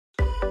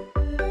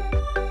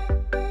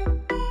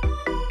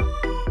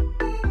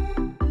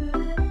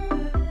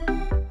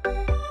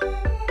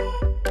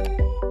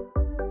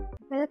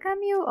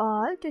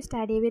to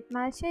Study with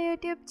Malsha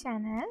YouTube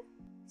channel.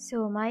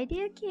 So my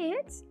dear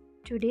kids,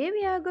 today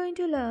we are going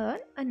to learn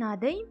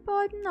another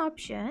important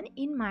option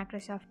in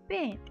Microsoft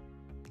Paint.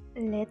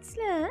 Let's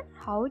learn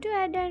how to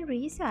add and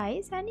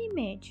resize an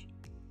image.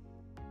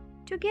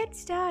 To get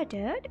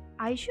started,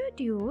 I should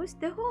use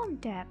the Home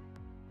tab.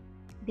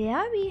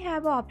 There we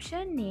have an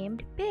option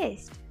named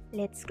Paste.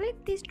 Let's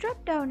click this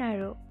drop down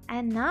arrow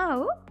and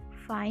now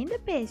find the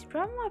Paste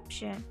from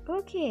option.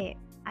 Okay,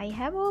 I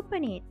have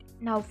opened it.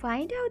 Now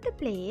find out the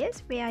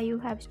place where you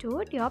have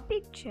stored your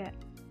picture.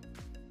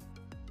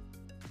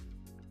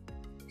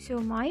 So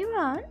my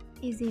one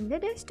is in the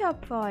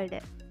desktop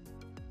folder.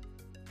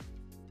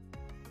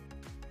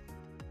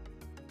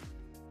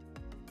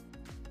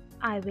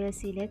 I will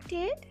select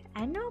it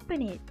and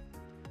open it.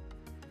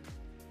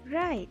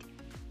 Right.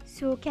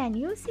 So can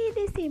you see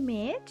this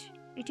image?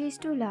 It is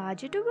too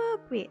large to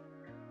work with.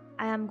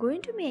 I am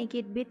going to make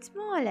it a bit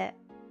smaller.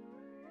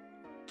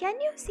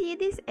 Can you see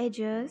these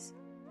edges?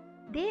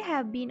 They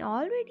have been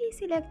already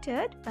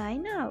selected by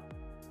now.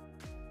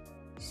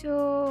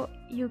 So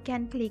you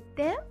can click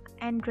them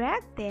and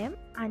drag them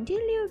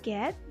until you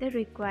get the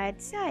required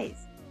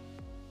size.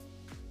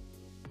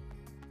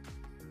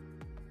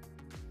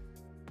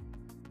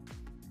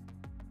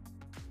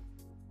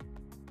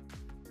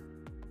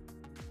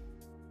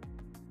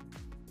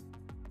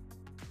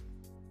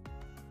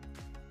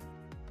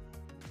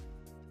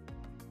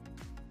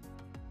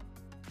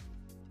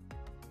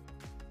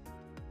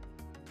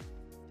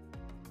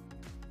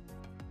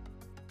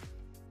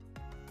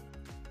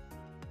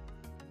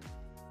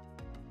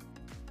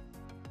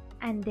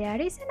 And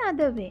there is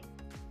another way.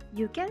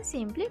 You can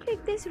simply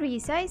click this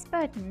resize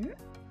button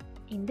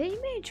in the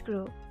image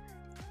group.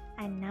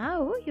 And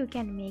now you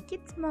can make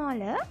it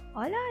smaller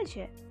or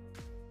larger.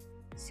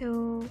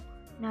 So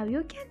now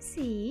you can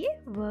see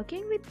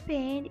working with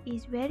paint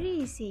is very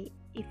easy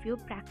if you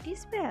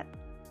practice well.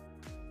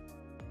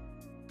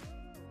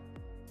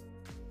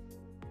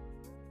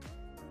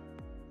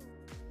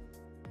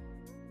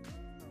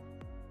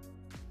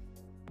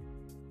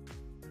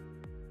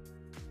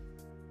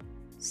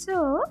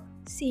 So,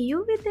 see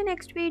you with the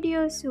next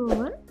video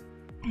soon.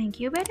 Thank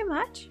you very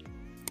much.